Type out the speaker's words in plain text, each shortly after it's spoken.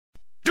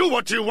Do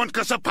what you want,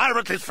 'cause a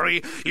pirate is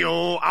free.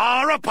 You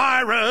are a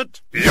pirate.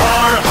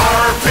 Yarr,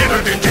 har,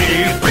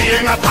 fiddle-dee-dee.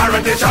 Being a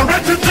pirate is a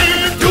entity.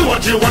 Do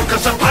what you want,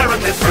 'cause a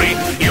pirate is free.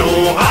 You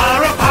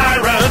are a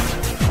pirate.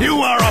 You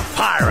are a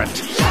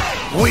pirate.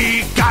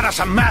 We got us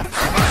a map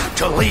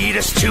to lead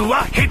us to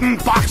a hidden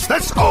box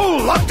that's all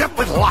locked up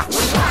with locks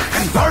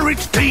and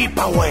buried deep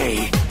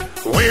away.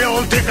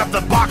 We'll dig up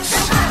the box.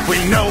 We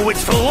know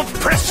it's full of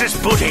precious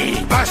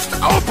booty. Bust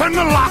open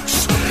the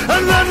locks,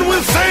 and then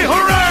we'll say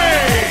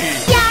hooray!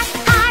 Yarr,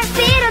 har,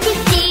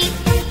 fiddle-dee-dee.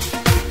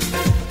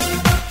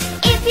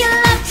 If you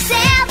love to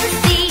sail the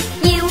sea,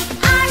 you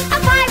are a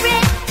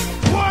pirate.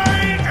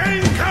 Weigh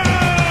anchor!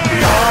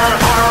 Yarr,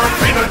 har,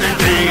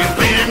 fiddle-dee-dee.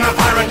 Being a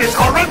pirate is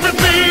alright with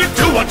me.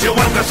 Do what you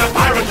want, 'cause a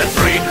pirate is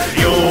free.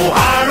 You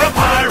are a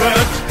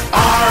pirate.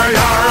 Arr,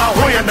 yarr,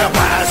 ahoy in the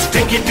mast.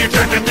 Dinky-dee,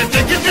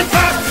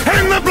 fast.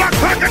 Hang the black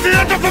flag at the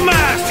end of the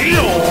mast.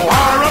 You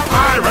are a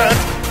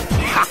pirate.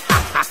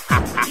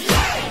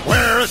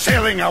 We're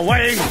sailing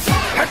away.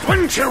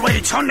 Adventure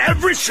waits on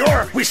every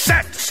shore. We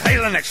set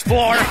sail and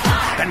explore,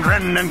 and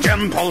Ren and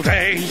Jem all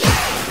day.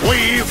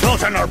 We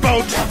float on our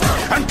boat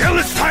until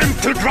it's time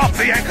to drop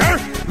the anchor.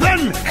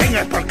 Then hang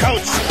up our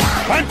coats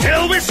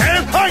until we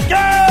sail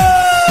again.